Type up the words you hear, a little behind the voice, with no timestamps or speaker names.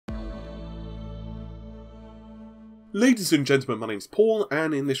Ladies and gentlemen, my name's Paul,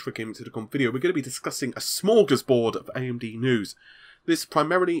 and in this Gaming to the Con video, we're going to be discussing a smorgasbord of AMD news. This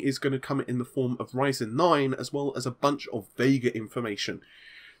primarily is going to come in the form of Ryzen 9, as well as a bunch of Vega information.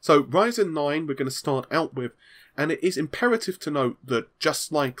 So, Ryzen 9 we're going to start out with, and it is imperative to note that,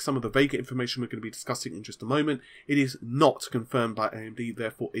 just like some of the Vega information we're going to be discussing in just a moment, it is not confirmed by AMD,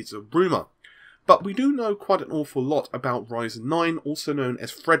 therefore it's a rumour. But we do know quite an awful lot about Ryzen 9, also known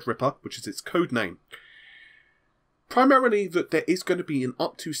as Threadripper, which is its code name. Primarily that there is going to be an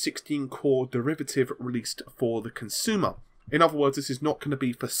up to 16 core derivative released for the consumer. In other words, this is not going to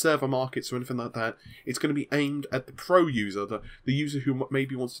be for server markets or anything like that. It's going to be aimed at the pro user, the user who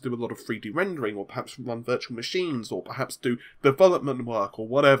maybe wants to do a lot of 3D rendering, or perhaps run virtual machines, or perhaps do development work, or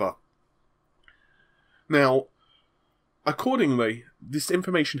whatever. Now, accordingly, this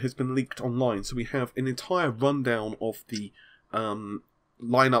information has been leaked online, so we have an entire rundown of the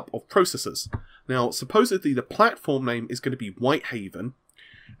lineup of processors. Now, supposedly the platform name is going to be WhiteHaven,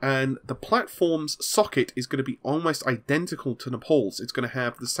 and the platform's socket is going to be almost identical to Nepal's. It's going to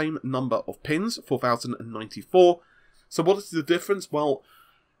have the same number of pins, 4094. So what is the difference? Well,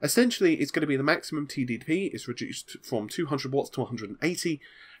 essentially it's going to be the maximum TDP is reduced from 200 watts to 180,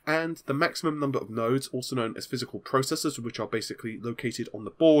 and the maximum number of nodes, also known as physical processors, which are basically located on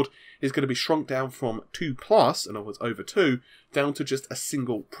the board, is going to be shrunk down from 2+, in other words over 2, down to just a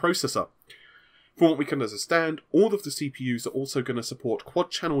single processor. From what we can understand, all of the CPUs are also going to support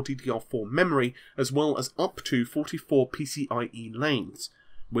quad-channel DDR4 memory, as well as up to 44 PCIe lanes,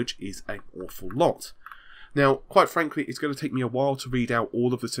 which is an awful lot. Now, quite frankly, it's going to take me a while to read out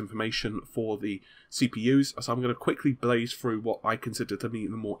all of this information for the CPUs, so I'm going to quickly blaze through what I consider to be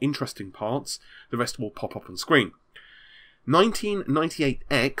the more interesting parts. The rest will pop up on screen.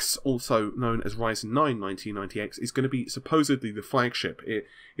 1998X, also known as Ryzen 9 1998X, is going to be supposedly the flagship. It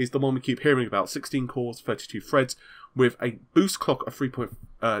is the one we keep hearing about, 16 cores, 32 threads, with a boost clock of 3.9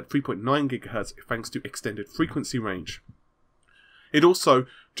 GHz thanks to extended frequency range. It also,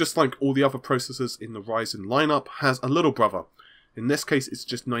 just like all the other processors in the Ryzen lineup, has a little brother. In this case, it's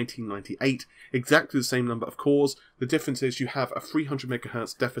just 1998, exactly the same number of cores. The difference is you have a 300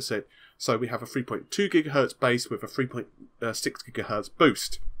 MHz deficit, so we have a 3.2 GHz base with a 3.6 GHz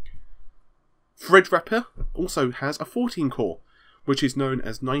boost. Threadripper also has a 14 core, which is known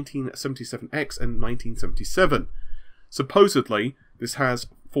as 1977X and 1977. Supposedly, this has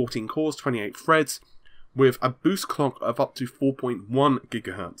 14 cores, 28 threads, with a boost clock of up to 4.1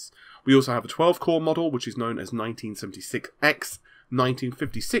 GHz. We also have a 12-core model, which is known as 1976X,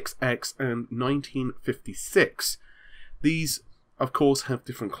 1956X, and 1956. These, of course, have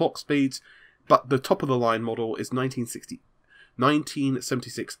different clock speeds, but the top-of-the-line model is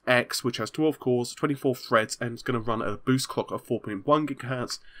 1976X, which has 12 cores, 24 threads, and it's going to run at a boost clock of 4.1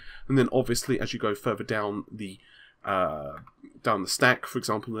 GHz. And then, obviously, as you go further down the stack, for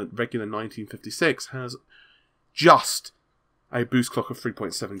example, the regular 1956 has just a boost clock of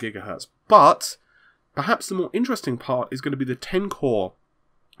 3.7 GHz. But perhaps the more interesting part is going to be the 10-core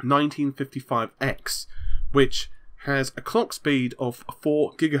 1955X, which has a clock speed of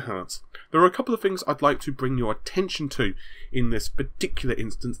 4 GHz. There are a couple of things I'd like to bring your attention to in this particular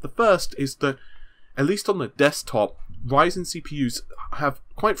instance. The first is that, at least on the desktop, Ryzen CPUs have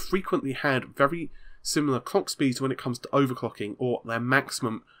quite frequently had very similar clock speeds when it comes to overclocking, or their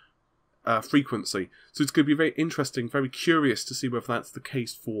maximum frequency. So it's going to be very interesting, very curious to see whether that's the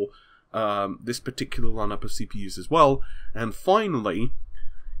case for this particular lineup of CPUs as well. And finally,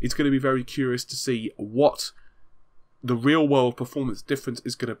 it's going to be very curious to see what the real world performance difference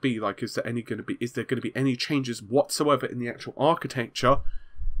is going to be. Like, is there going to be any changes whatsoever in the actual architecture?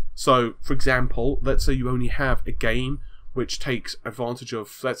 So, for example, let's say you only have a game which takes advantage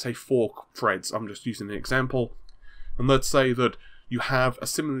of, let's say, 4 threads. I'm just using an example. And let's say that you have a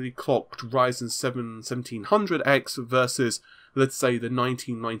similarly clocked Ryzen 7 1700X versus, let's say, the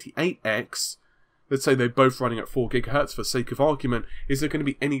 1998X. Let's say they're both running at 4 GHz for sake of argument. Is there going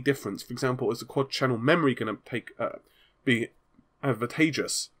to be any difference? For example, is the quad-channel memory going to be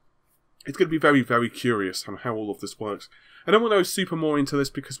advantageous? It's going to be very, very curious on how all of this works. I don't want to go super more into this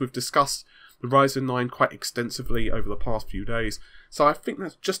because we've discussed the Ryzen 9 quite extensively over the past few days, so I think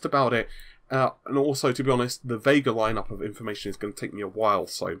that's just about it. And also, to be honest, the Vega lineup of information is going to take me a while,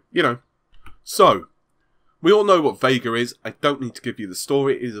 so, you know. So, we all know what Vega is. I don't need to give you the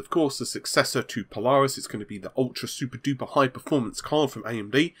story. It is, of course, the successor to Polaris. It's going to be the ultra super duper high performance card from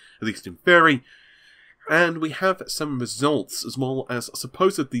AMD, at least in theory. And we have some results, as well as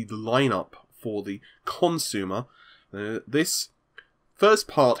supposedly the lineup for the consumer. This first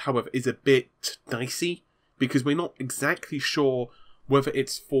part, however, is a bit dicey, because we're not exactly sure whether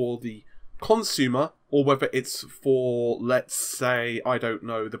it's for the consumer or whether it's for, let's say, I don't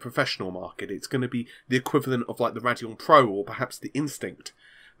know, the professional market. It's going to be the equivalent of like the Radeon Pro or perhaps the Instinct.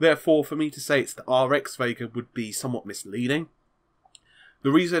 Therefore, for me to say it's the RX Vega would be somewhat misleading.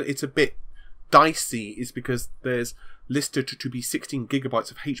 The reason it's a bit dicey is because there's listed to be 16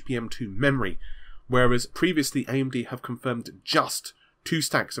 gigabytes of HBM2 memory, whereas previously AMD have confirmed just 2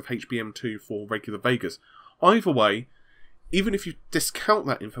 stacks of HBM2 for regular Vegas. Either way, even if you discount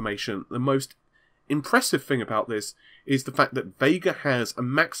that information, the most impressive thing about this is the fact that Vega has a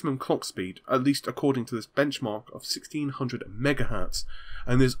maximum clock speed, at least according to this benchmark, of 1600 megahertz.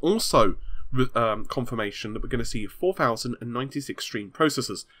 And there's also confirmation that we're going to see 4096 stream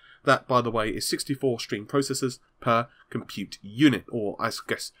processors. That, by the way, is 64 stream processors per compute unit, or I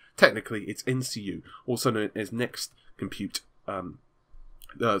guess technically it's NCU, also known as Next Compute.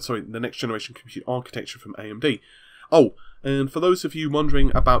 The next generation compute architecture from AMD. Oh, and for those of you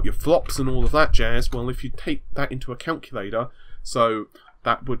wondering about your flops and all of that jazz, well, if you take that into a calculator, so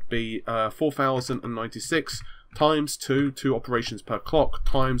that would be 4096 times 2 operations per clock,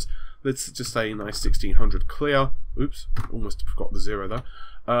 times, let's just say, nice 1600 clear. Oops, almost forgot the 0 there.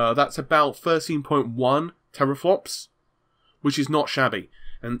 That's about 13.1 teraflops, which is not shabby.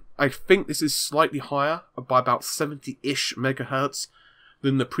 And I think this is slightly higher, by about 70-ish megahertz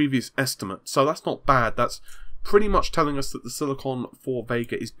than the previous estimate. So that's not bad. That's pretty much telling us that the silicon for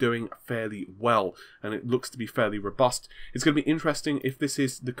Vega is doing fairly well, and it looks to be fairly robust. It's going to be interesting if this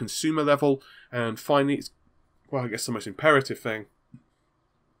is the consumer level, and finally, it's, well, I guess the most imperative thing,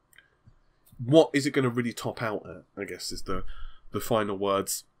 what is it going to really top out at, I guess, is the final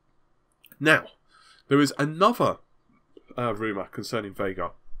words. Now, there is another rumour concerning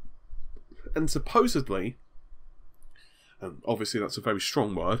Vega, and supposedly, and obviously that's a very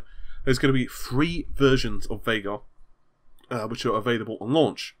strong word, there's going to be 3 versions of Vega which are available on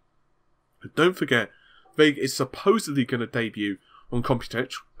launch. But don't forget, Vega is supposedly going to debut on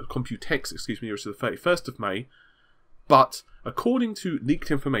Computex, which is the 31st of May, but according to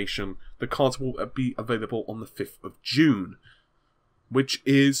leaked information, the cards will be available on the 5th of June, which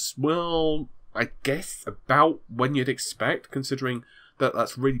is, well, I guess about when you'd expect, considering that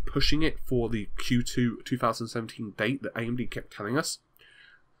that's really pushing it for the Q2 2017 date that AMD kept telling us.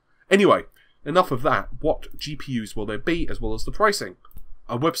 Anyway, enough of that. What GPUs will there be, as well as the pricing?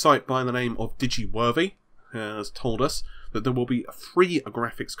 A website by the name of DigiWorthy has told us that there will be 3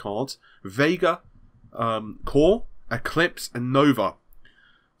 graphics cards: Vega, Core, Eclipse, and Nova.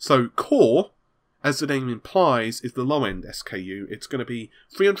 So Core, as the name implies, is the low-end SKU. It's going to be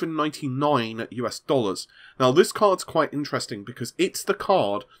 $399 US. Now, this card's quite interesting because it's the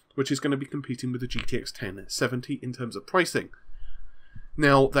card which is going to be competing with the GTX 1070 in terms of pricing.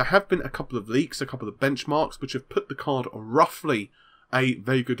 Now, there have been a couple of leaks, a couple of benchmarks, which have put the card roughly a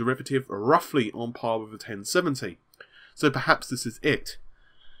Vega derivative, roughly on par with the 1070. So perhaps this is it.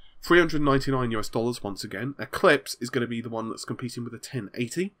 $399 US once again. Eclipse is going to be the one that's competing with the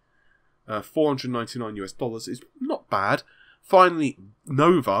 1080. $499 US is not bad. Finally,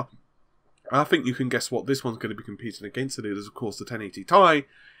 Nova. I think you can guess what this one's going to be competing against. It is, of course, the 1080 Ti,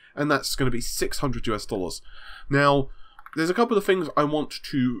 and that's going to be $600 US. Now, there's a couple of things I want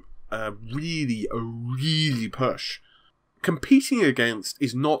to really push. Competing against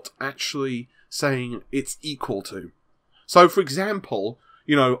is not actually saying it's equal to. So, for example,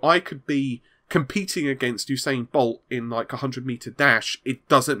 you know, I could be competing against Usain Bolt in like a 100-meter dash. It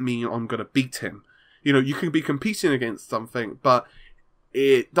doesn't mean I'm going to beat him. You know, you can be competing against something, but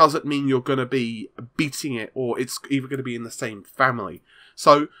it doesn't mean you're going to be beating it, or it's either going to be in the same family.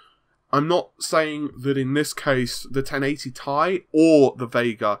 So, I'm not saying that in this case the 1080 Ti or the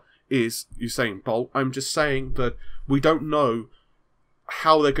Vega is Usain Bolt. I'm just saying that we don't know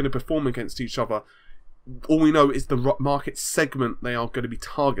how they're going to perform against each other. All we know is the market segment they are going to be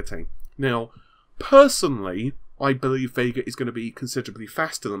targeting. Now, personally, I believe Vega is going to be considerably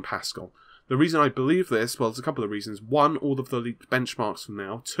faster than Pascal. The reason I believe this, well, there's a couple of reasons. 1, all of the leaked benchmarks from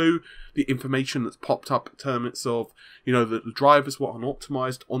now. 2, the information that's popped up in terms of, you know, that the drivers were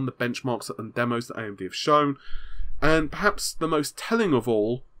unoptimized on the benchmarks and demos that AMD have shown. And perhaps the most telling of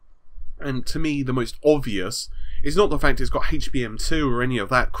all, and to me the most obvious, is not the fact it's got HBM2 or any of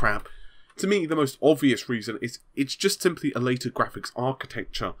that crap. To me, the most obvious reason is it's just simply a later graphics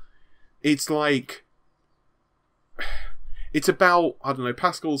architecture. It's like, it's about, I don't know,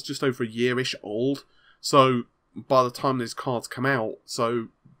 Pascal's just over a year-ish old, so by the time these cards come out, so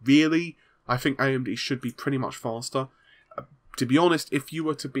really, I think AMD should be pretty much faster. To be honest, if you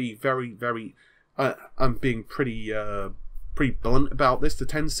were to be very, I'm being pretty blunt about this, the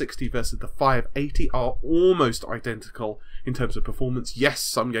 1060 versus the 580 are almost identical in terms of performance. Yes,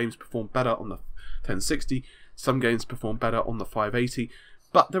 some games perform better on the 1060, some games perform better on the 580,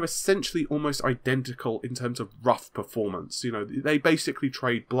 but they're essentially almost identical in terms of rough performance. You know, they basically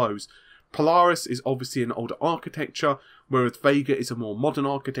trade blows. Polaris is obviously an older architecture, whereas Vega is a more modern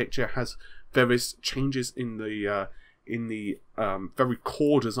architecture, has various changes in the very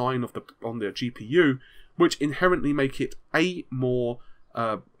core design of on the GPU, which inherently make it A, more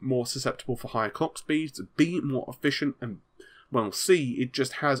susceptible for higher clock speeds, B, more efficient, and well, C, it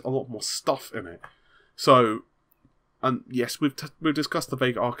just has a lot more stuff in it. So, and yes, we've discussed the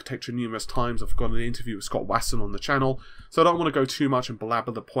Vega architecture numerous times. I've got an interview with Scott Wasson on the channel, so I don't want to go too much and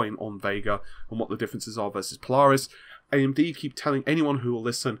blabber the point on Vega and what the differences are versus Polaris. AMD keep telling anyone who will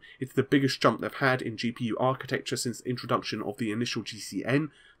listen it's the biggest jump they've had in GPU architecture since the introduction of the initial GCN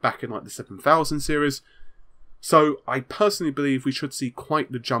back in like the 7000 series. So I personally believe we should see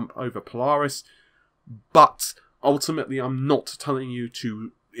quite the jump over Polaris, but ultimately I'm not telling you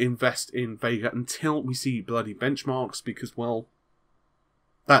to invest in Vega until we see bloody benchmarks, because, well,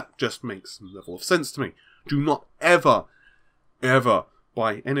 that just makes some level of sense to me. Do not ever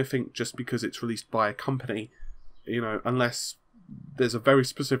buy anything just because it's released by a company, you know, unless there's a very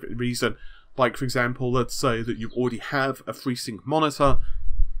specific reason. Like, for example, let's say that you already have a FreeSync monitor,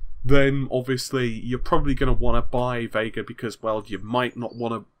 then obviously you're probably going to want to buy Vega because, well, you might not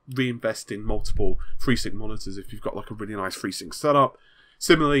want to reinvest in multiple FreeSync monitors if you've got like a really nice FreeSync setup.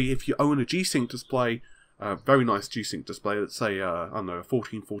 Similarly, if you own a G-Sync display, a very nice G-Sync display, let's say, I don't know, a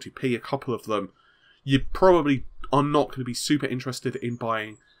 1440p, a couple of them, you probably are not going to be super interested in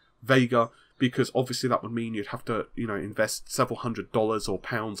buying Vega, because obviously that would mean you'd have to, you know, invest several $100s or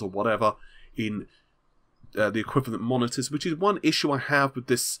pounds or whatever in the equivalent monitors, which is one issue I have with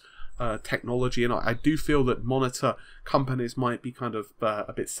this technology, and I do feel that monitor companies might be kind of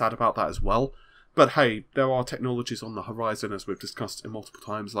a bit sad about that as well. But hey, there are technologies on the horizon, as we've discussed in multiple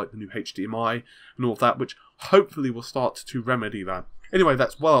times, like the new HDMI and all of that, which hopefully will start to remedy that. Anyway,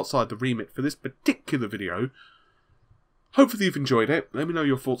 that's well outside the remit for this particular video. Hopefully you've enjoyed it. Let me know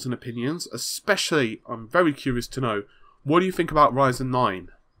your thoughts and opinions. Especially, I'm very curious to know, what do you think about Ryzen 9?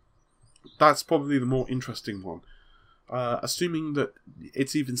 That's probably the more interesting one. Assuming that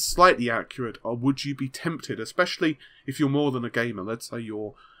it's even slightly accurate, or would you be tempted, especially if you're more than a gamer? Let's say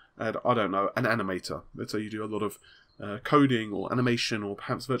you're, I don't know, an animator. Let's say you do a lot of coding or animation or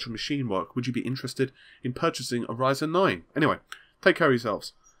perhaps virtual machine work. Would you be interested in purchasing a Ryzen 9? Anyway, take care of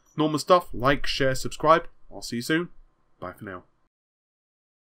yourselves. Normal stuff, like, share, subscribe. I'll see you soon. Bye for now.